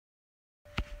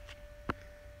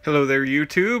Hello there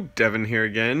YouTube, Devin here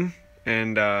again,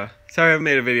 and sorry I haven't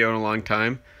made a video in a long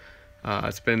time.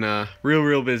 It's been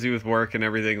real busy with work and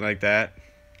everything like that.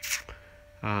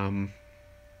 Tons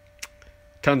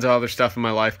of other stuff in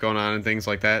my life going on and things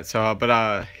like that. So,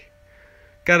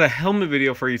 got a helmet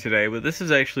video for you today, but this is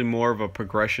actually more of a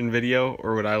progression video,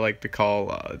 or what I like to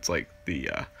call, it's like the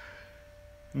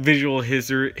visual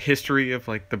history of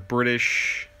like the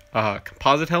British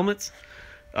composite helmets.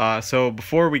 So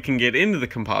before we can get into the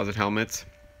composite helmets,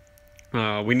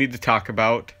 we need to talk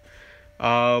about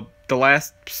the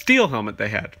last steel helmet they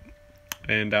had.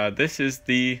 And this is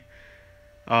the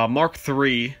Mark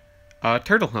III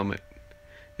turtle helmet.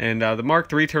 And the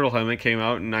Mark III turtle helmet came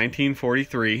out in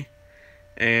 1943,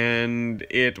 and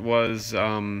it was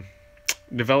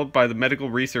developed by the Medical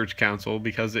Research Council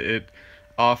because it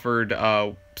offered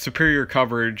superior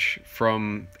coverage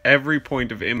from every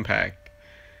point of impact.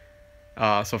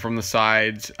 So from the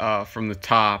sides, from the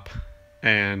top,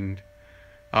 and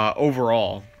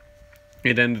overall,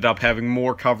 it ended up having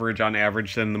more coverage on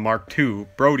average than the Mark II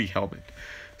Brodie helmet.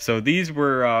 So these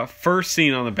were first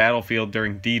seen on the battlefield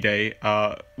during D-Day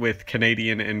with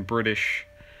Canadian and British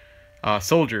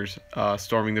soldiers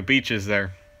storming the beaches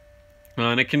there.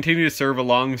 And it continued to serve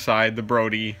alongside the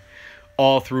Brodie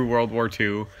all through World War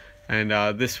II.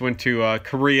 And this went to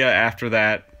Korea after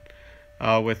that,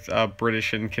 with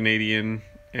British and Canadian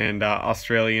and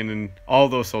Australian, and all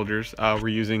those soldiers were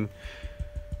using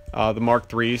the Mark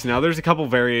IIIs. Now there's a couple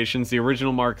variations. The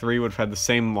original Mark III would have had the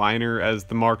same liner as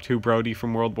the Mark II Brodie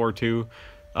from World War II.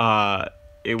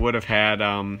 It would have had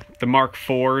the Mark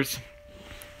IVs,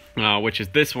 which is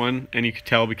this one, and you could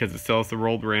tell because it still has the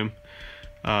rolled rim.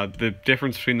 The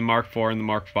difference between the Mark IV and the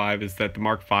Mark V is that the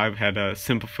Mark V had a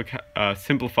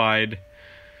simplified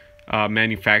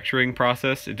manufacturing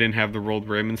process. It didn't have the rolled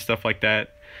rim and stuff like that,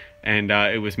 and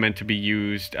it was meant to be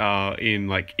used in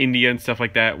like India and stuff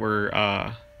like that, where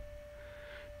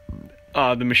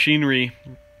the machinery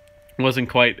wasn't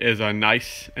quite as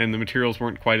nice, and the materials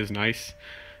weren't quite as nice,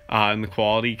 and the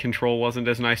quality control wasn't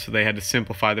as nice, so they had to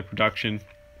simplify the production.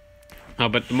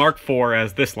 But the Mark IV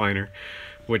has this liner,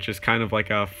 which is kind of like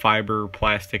a fiber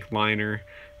plastic liner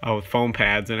with foam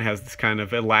pads, and it has this kind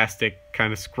of elastic,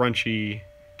 kind of scrunchy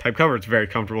type cover. It's a very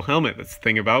comfortable helmet. That's the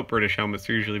thing about British helmets.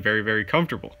 They're usually very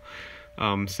comfortable.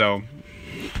 So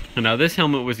now this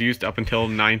helmet was used up until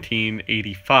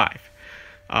 1985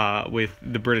 with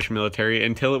the British military,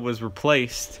 until it was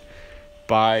replaced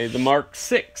by the Mark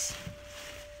VI.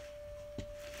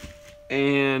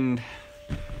 And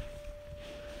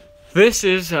this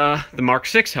is the Mark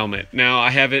VI helmet. Now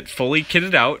I have it fully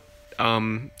kitted out.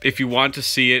 If you want to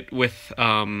see it with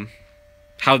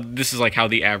how this is like how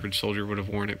the average soldier would have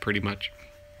worn it, pretty much,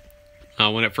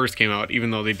 when it first came out, even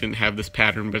though they didn't have this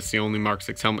pattern. But it's the only Mark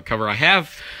VI helmet cover I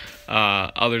have,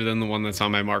 other than the one that's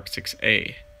on my Mark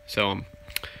VI-A. So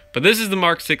but this is the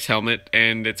Mark VI helmet,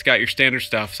 and it's got your standard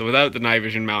stuff. So without the night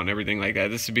vision mount and everything like that,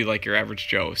 this would be like your average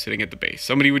Joe sitting at the base.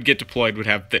 Somebody would get deployed would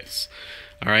have this.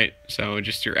 All right, so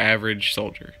just your average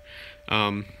soldier.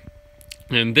 And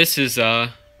this is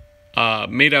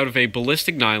made out of a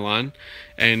ballistic nylon,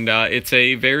 and it's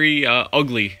a very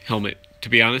ugly helmet, to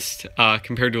be honest,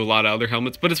 compared to a lot of other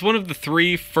helmets. But it's one of the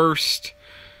three first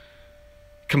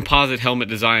composite helmet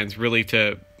designs really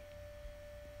to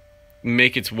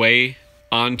make its way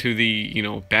onto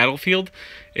the battlefield.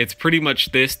 It's pretty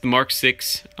much this, the Mark VI,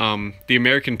 the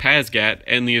American Pazgat,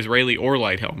 and the Israeli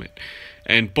Orlite helmet.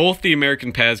 And both the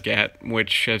American Pazgat,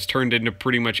 which has turned into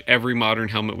pretty much every modern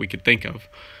helmet we could think of,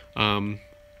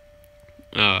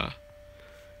 the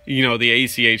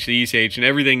ACH, the ECH, and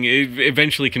everything, it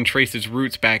eventually can trace its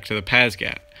roots back to the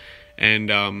Pazgat.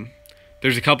 And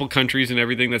there's a couple countries and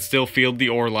everything that still field the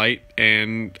Orlite,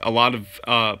 and a lot of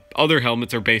other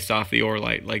helmets are based off the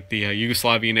Orlite, like the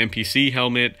Yugoslavian MPC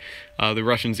helmet, the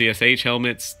Russian ZSH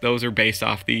helmets. Those are based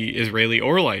off the Israeli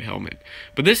Orlite helmet.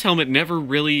 But this helmet never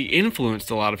really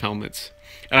influenced a lot of helmets.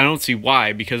 And I don't see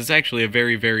why, because it's actually a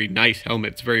very nice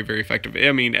helmet. It's very effective.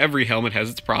 I mean, every helmet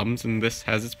has its problems, and this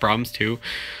has its problems too.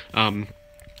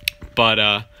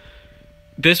 But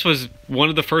this was one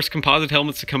of the first composite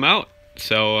helmets to come out.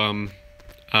 So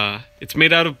it's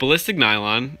made out of ballistic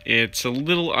nylon. It's a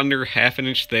little under half an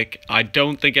inch thick. I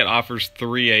don't think it offers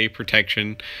 3A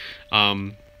protection.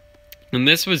 And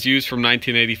this was used from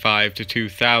 1985 to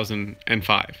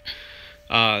 2005.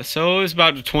 So it was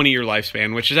about a 20-year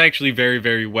lifespan, which is actually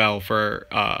very well for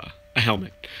a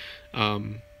helmet.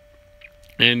 And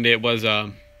it was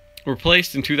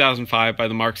replaced in 2005 by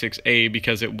the Mark VI-A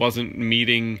because it wasn't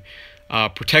meeting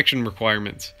protection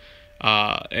requirements.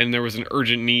 And there was an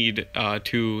urgent need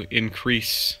to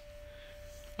increase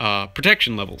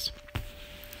protection levels.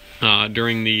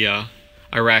 during the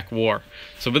Iraq War.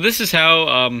 So, but this is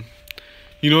how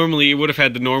you normally would have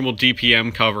had the normal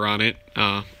DPM cover on it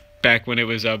back when it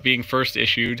was being first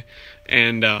issued,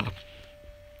 and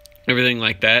everything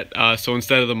like that. So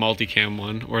instead of the multicam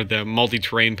one, or the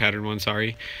multi-terrain pattern one,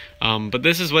 sorry. But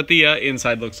this is what the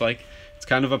inside looks like. It's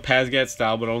kind of a Pazgat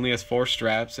style, but only has 4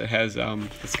 straps. It has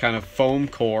this kind of foam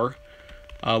core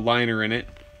liner in it.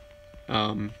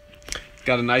 It's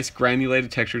got a nice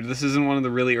granulated texture. This isn't one of the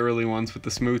really early ones with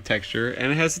the smooth texture.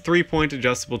 And it has a 3-point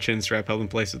adjustable chin strap held in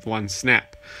place with 1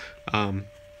 snap.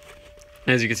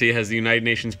 As you can see, it has the United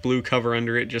Nations blue cover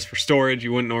under it just for storage.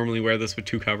 You wouldn't normally wear this with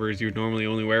 2 covers. You would normally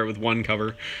only wear it with 1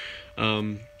 cover.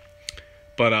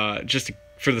 But just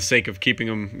for the sake of keeping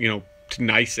them, you know,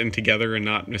 nice and together and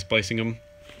not misplacing them,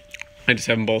 I just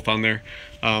have them both on there.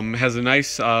 It has a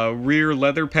nice rear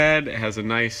leather pad. It has a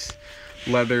nice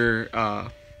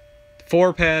leather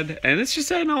fore pad, and it's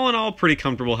just an all-in-all pretty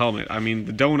comfortable helmet. I mean,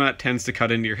 the donut tends to cut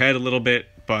into your head a little bit,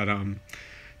 but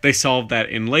they solved that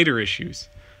in later issues,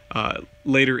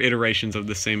 later iterations of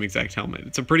the same exact helmet.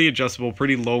 It's a pretty adjustable,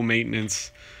 pretty low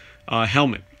maintenance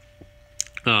helmet.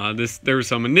 There were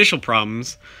some initial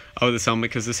problems with this helmet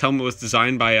because this helmet was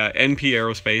designed by NP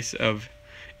Aerospace of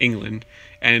England,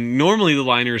 and normally the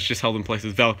liner is just held in place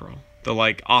with Velcro. The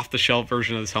off-the-shelf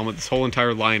version of this helmet, this whole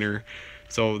entire liner,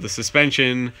 so the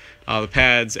suspension, the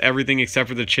pads, everything except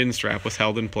for the chin strap was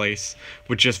held in place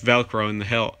with just Velcro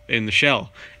in the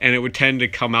shell, and it would tend to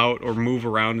come out or move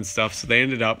around and stuff. So they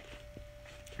ended up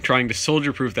trying to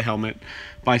soldier-proof the helmet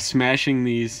by smashing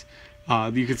these.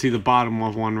 You can see the bottom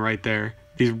of one right there.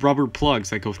 These rubber plugs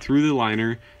that go through the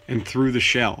liner and through the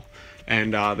shell,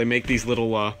 and they make these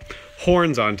little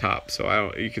horns on top.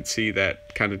 So you can see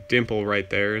that kind of dimple right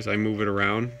there as I move it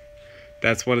around.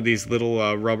 That's one of these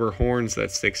little rubber horns that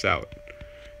sticks out,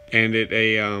 and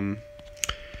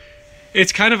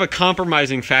it's kind of a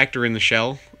compromising factor in the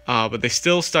shell, but they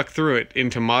still stuck through it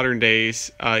into modern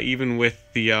days, even with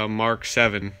the Mark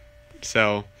 7.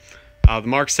 So the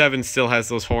Mark 7 still has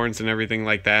those horns and everything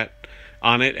like that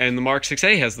on it, and the Mark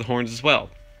 6A has the horns as well.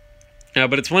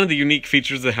 But it's one of the unique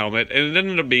features of the helmet, and it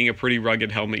ended up being a pretty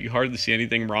rugged helmet. You hardly see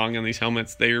anything wrong on these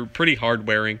helmets. They're pretty hard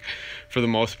wearing for the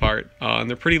most part, and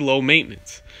they're pretty low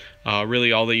maintenance.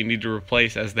 Really all that you need to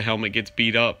replace as the helmet gets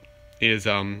beat up is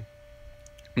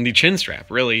the chin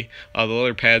strap, really. The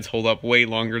leather pads hold up way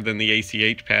longer than the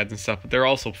ACH pads and stuff, but they're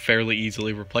also fairly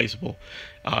easily replaceable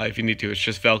if you need to. It's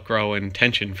just Velcro and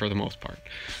tension for the most part.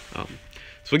 So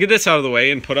we'll get this out of the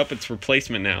way and put up its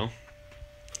replacement now.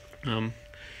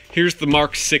 Here's the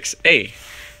Mark 6A,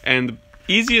 and the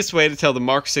easiest way to tell the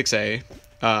Mark 6A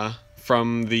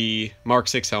from the Mark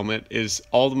 6 helmet is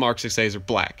all the Mark 6As are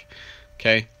black,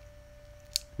 okay?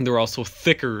 They're also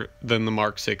thicker than the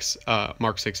Mark 6's. The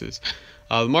Mark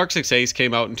 6As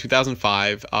came out in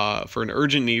 2005 for an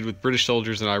urgent need with British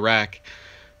soldiers in Iraq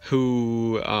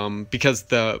who, because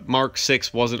the Mark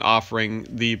 6 wasn't offering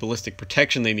the ballistic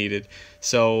protection they needed,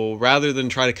 so rather than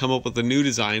try to come up with a new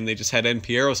design, they just had NP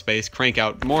Aerospace crank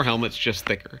out more helmets just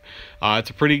thicker. It's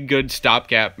a pretty good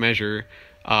stopgap measure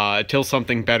until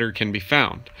something better can be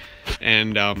found.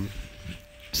 And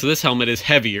so this helmet is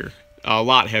heavier, a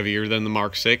lot heavier than the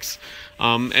Mark 6,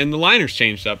 and the liner's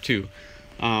changed up too.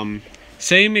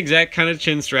 Same exact kind of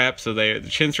chin strap, so the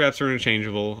chin straps are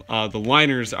interchangeable. The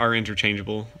liners are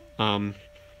interchangeable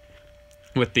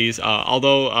with these,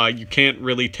 although you can't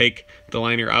really take the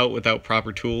liner out without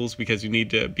proper tools because you need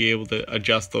to be able to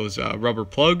adjust those rubber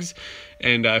plugs,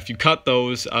 and if you cut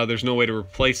those, there's no way to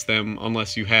replace them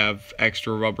unless you have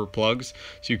extra rubber plugs,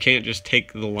 so you can't just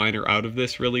take the liner out of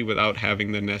this really without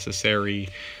having the necessary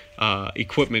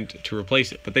equipment to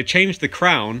replace it. But they changed the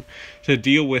crown to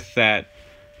deal with that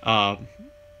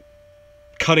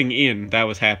cutting in that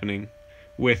was happening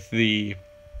with the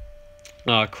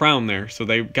crown there. So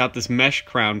they got this mesh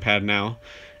crown pad now,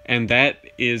 and that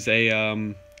is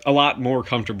a lot more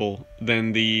comfortable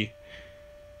than the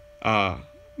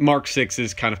Mark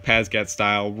 6's kind of Pazgat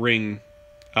style ring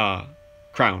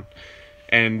crown.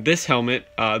 And this helmet,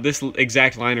 this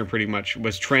exact liner pretty much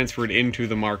was transferred into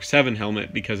the Mark 7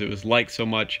 helmet because it was liked so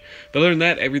much. But other than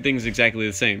that, everything's exactly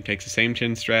the same. Takes the same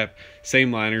chin strap,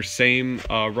 same liner, same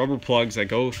rubber plugs that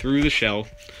go through the shell.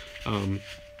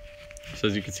 So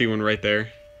as you can see one right there,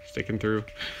 sticking through.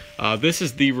 This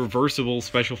is the reversible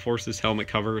Special Forces helmet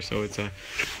cover. So it's a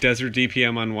Desert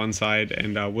DPM on one side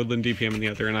and Woodland DPM on the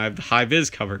other. And I have the High Vis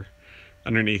cover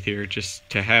underneath here just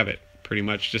to have it. Pretty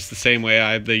much just the same way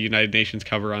I have the United Nations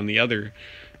cover on the other,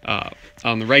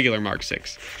 on the regular Mark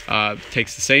 6.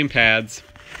 Takes the same pads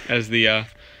as the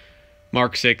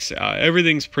Mark 6.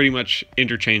 Everything's pretty much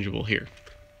interchangeable here.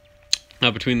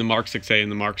 between the Mark 6A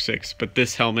and the Mark 6, but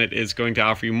this helmet is going to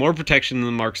offer you more protection than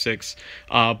the Mark 6,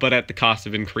 but at the cost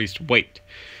of increased weight.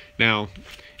 Now,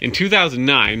 in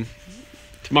 2009,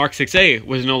 the Mark 6A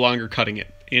was no longer cutting it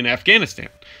in Afghanistan.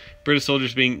 British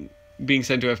soldiers being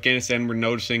sent to Afghanistan were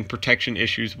noticing protection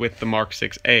issues with the Mark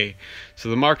 6A. So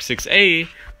the Mark 6A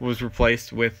was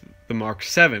replaced with the Mark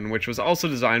 7, which was also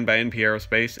designed by NP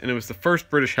Aerospace, and it was the first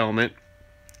British helmet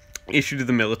issued to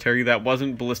the military that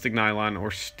wasn't ballistic nylon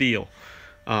or steel,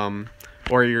 or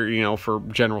for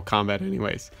general combat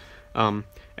anyways. And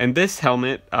this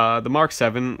helmet, the Mark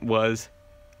 7, was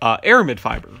aramid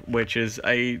fiber, which is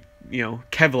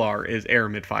Kevlar is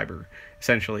aramid fiber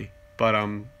essentially, but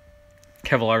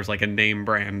Kevlar is like a name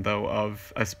brand though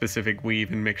of a specific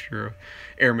weave and mixture of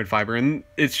aramid fiber, and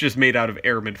it's just made out of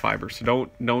aramid fiber. So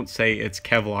don't say it's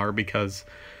Kevlar, because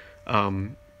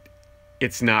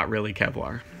it's not really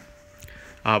Kevlar.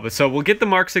 But so we'll get the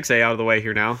Mark 6A out of the way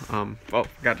here now. Well,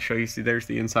 got to show you. See, there's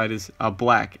the inside is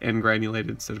black and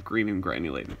granulated instead of green and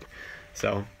granulated.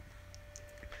 So,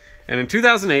 and in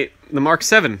 2008, the Mark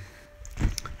 7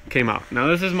 came out. Now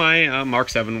this is my Mark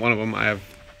 7. One of them. I have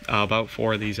about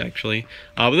 4 of these actually.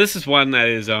 But this is one that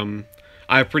is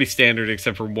I have pretty standard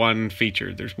except for one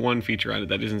feature. There's one feature on it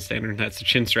that isn't standard, and that's the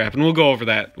chin strap, and we'll go over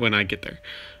that when I get there.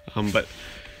 But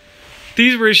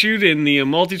these were issued in the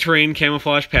multi-terrain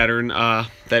camouflage pattern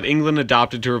that England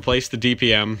adopted to replace the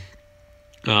DPM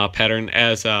pattern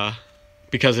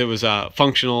because it was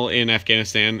functional in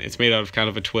Afghanistan. It's made out of kind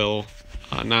of a twill,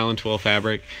 nylon twill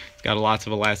fabric. It's got lots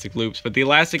of elastic loops, but the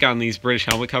elastic on these British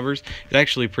helmet covers is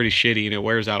actually pretty shitty, and it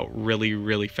wears out really,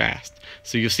 really fast.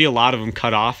 So you'll see a lot of them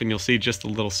cut off, and you'll see just the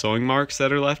little sewing marks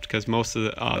that are left, because most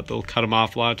of they'll cut them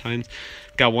off a lot of times.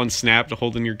 Got one snap to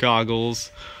hold in your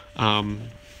goggles.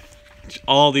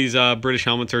 All these British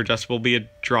helmets are adjustable via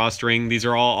drawstring. These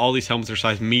are all these helmets are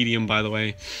size medium, by the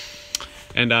way.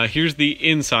 And here's the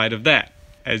inside of that.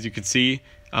 As you can see,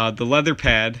 the leather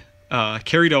pad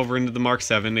carried over into the Mark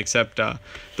 7, except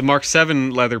the Mark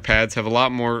 7 leather pads have a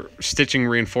lot more stitching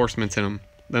reinforcements in them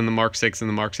than the Mark 6 and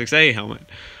the Mark 6A helmet.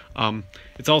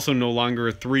 It's also no longer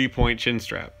a 3-point chin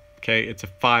strap. Okay, it's a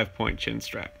 5-point chin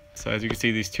strap. So as you can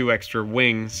see, these 2 extra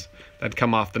wings that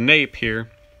come off the nape here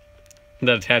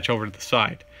that attach over to the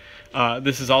side.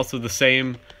 This is also the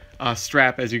same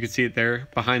strap, as you can see it there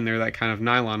behind there, that kind of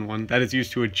nylon one that is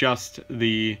used to adjust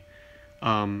the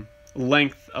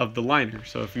length of the liner.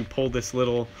 So if you pull this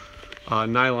little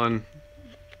nylon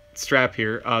strap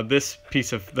here, this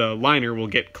piece of the liner will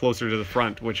get closer to the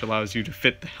front, which allows you to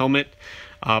fit the helmet.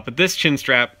 But this chin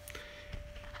strap,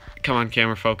 come on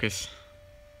camera, focus.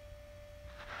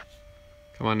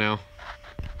 Come on now.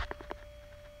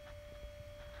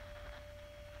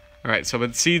 Alright, so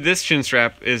but see, this chin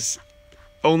strap is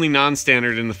only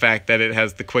non-standard in the fact that it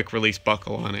has the quick release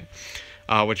buckle on it,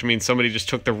 which means somebody just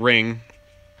took the ring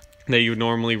that you would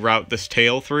normally route this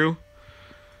tail through.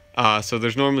 So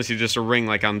there's normally just a ring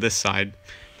like on this side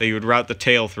that you would route the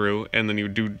tail through, and then you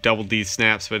would do double D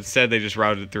snaps, but instead they just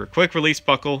routed it through a quick release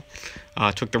buckle,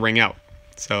 took the ring out.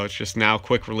 So it's just now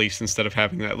quick release instead of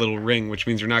having that little ring, which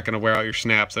means you're not going to wear out your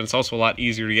snaps. And it's also a lot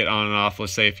easier to get on and off.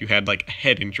 Let's say if you had like a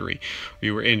head injury or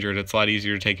you were injured, it's a lot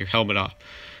easier to take your helmet off.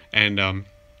 And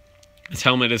this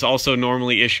helmet is also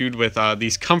normally issued with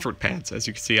these comfort pads, as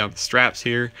you can see on the straps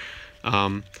here,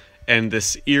 and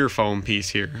this ear foam piece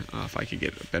here. If I could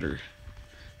get a better...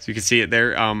 So you can see it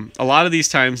there. A lot of these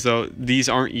times, though, these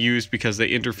aren't used because they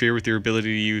interfere with your ability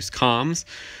to use comms.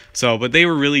 But they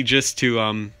were really just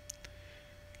to...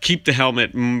 keep the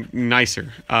helmet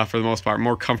nicer, for the most part,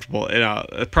 more comfortable.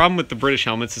 The problem with the British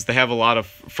helmets is they have a lot of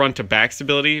front to back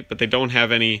stability, but they don't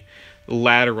have any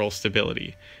lateral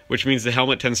stability, which means the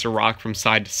helmet tends to rock from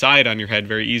side to side on your head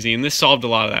very easy, and this solved a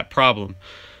lot of that problem.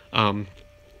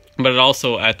 But it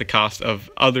also, at the cost of,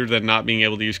 other than not being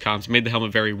able to use comms, made the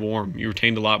helmet very warm. You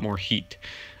retained a lot more heat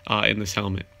in this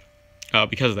helmet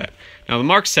because of that. Now, the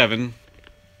Mark 7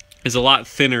 is a lot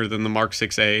thinner than the Mark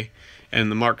 6A,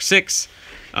 and the Mark 6...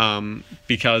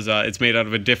 because it's made out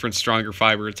of a different, stronger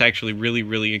fiber. It's actually really,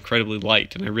 really incredibly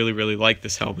light, and I really, really like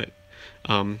this helmet.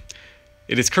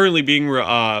 It is currently being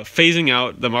phasing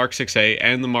out the Mark 6A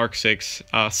and the Mark 6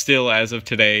 still as of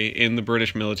today in the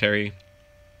British military.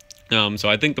 So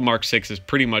I think the Mark 6 is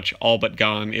pretty much all but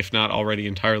gone, if not already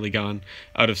entirely gone,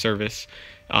 out of service.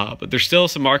 But there's still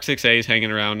some Mark 6As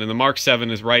hanging around, and the Mark 7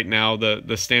 is right now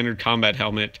the standard combat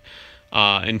helmet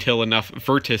until enough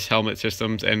Virtus helmet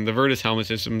systems, and the Virtus helmet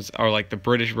systems are like the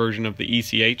British version of the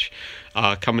ECH,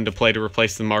 come into play to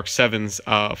replace the Mark 7s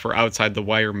for outside the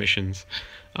wire missions.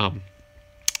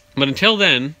 But until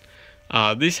then,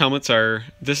 These helmets are,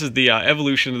 this is the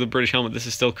evolution of the British helmet. This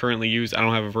is still currently used. I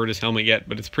don't have a Virtus helmet yet,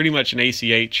 but it's pretty much an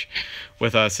ACH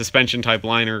with a suspension type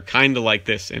liner, kind of like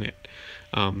this in it.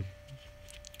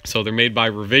 So they're made by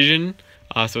Revision.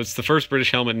 So it's the first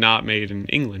British helmet not made in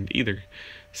England either.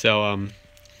 So,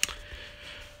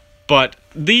 but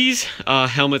these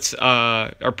helmets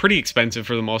are pretty expensive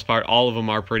for the most part. All of them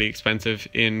are pretty expensive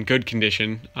in good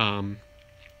condition.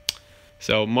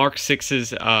 So Mark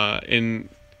 6s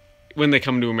when they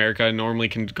come to America normally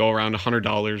can go around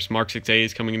 $100. Mark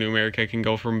 6As coming into America can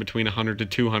go from between $100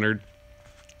 to $200.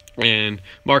 And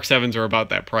Mark 7s are about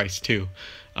that price too.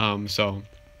 So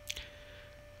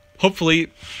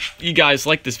hopefully you guys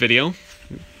like this video.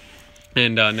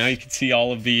 And now you can see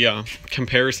all of the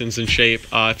comparisons in shape.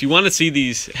 If you want to see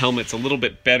these helmets a little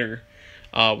bit better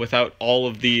without all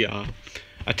of the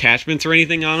attachments or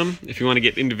anything on them, if you want to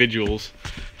get individuals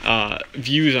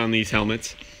views on these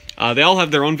helmets, they all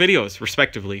have their own videos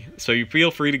respectively. So you feel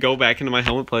free to go back into my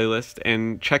helmet playlist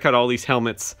and check out all these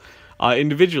helmets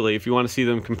individually if you want to see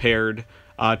them compared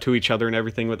to each other and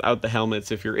everything without the helmets,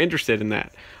 if you're interested in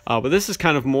that. But this is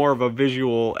kind of more of a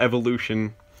visual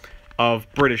evolution of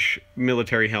British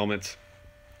military helmets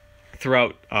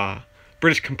throughout,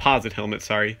 British composite helmets,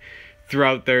 sorry,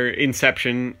 throughout their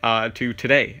inception to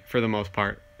today for the most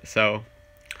part. So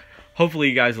hopefully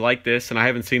you guys like this, and I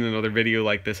haven't seen another video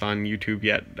like this on YouTube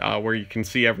yet, where you can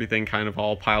see everything kind of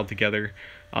all piled together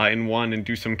in one and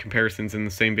do some comparisons in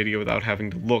the same video without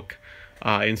having to look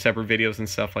in separate videos and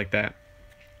stuff like that.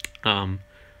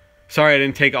 Sorry I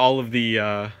didn't take all of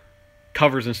the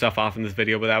covers and stuff off in this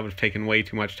video, but that would have taken way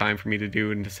too much time for me to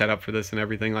do and to set up for this and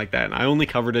everything like that. And I only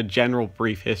covered a general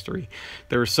brief history.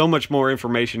 There is so much more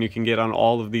information you can get on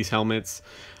all of these helmets,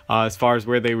 as far as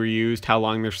where they were used, how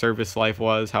long their service life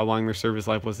was, how long their service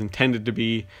life was intended to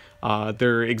be,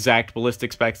 their exact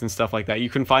ballistic specs and stuff like that. You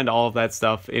can find all of that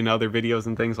stuff in other videos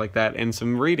and things like that, and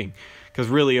some reading, because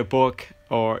really a book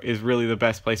is really the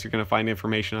best place you're going to find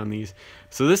information on these.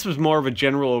 So this was more of a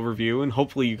general overview, and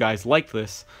hopefully you guys liked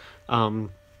this.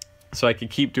 So I could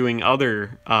keep doing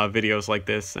other videos like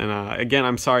this. And again,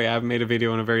 I'm sorry I haven't made a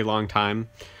video in a very long time.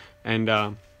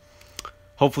 And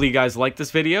hopefully you guys like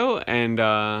this video,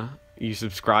 and you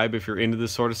subscribe if you're into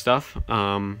this sort of stuff.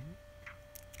 I'm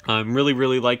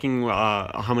really liking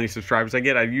how many subscribers I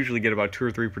get. I usually get about 2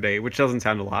 or 3 per day, which doesn't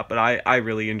sound a lot, but I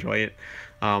really enjoy it.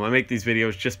 I make these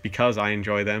videos just because I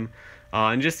enjoy them.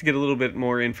 And just to get a little bit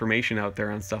more information out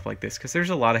there on stuff like this, because there's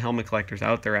a lot of helmet collectors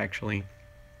out there actually.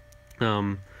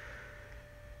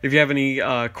 If you have any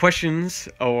questions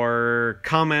or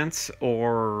comments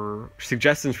or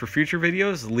suggestions for future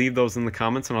videos, leave those in the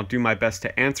comments and I'll do my best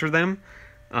to answer them.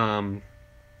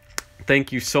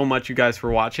 Thank you so much, you guys, for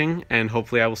watching, and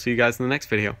hopefully I will see you guys in the next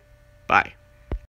video. Bye.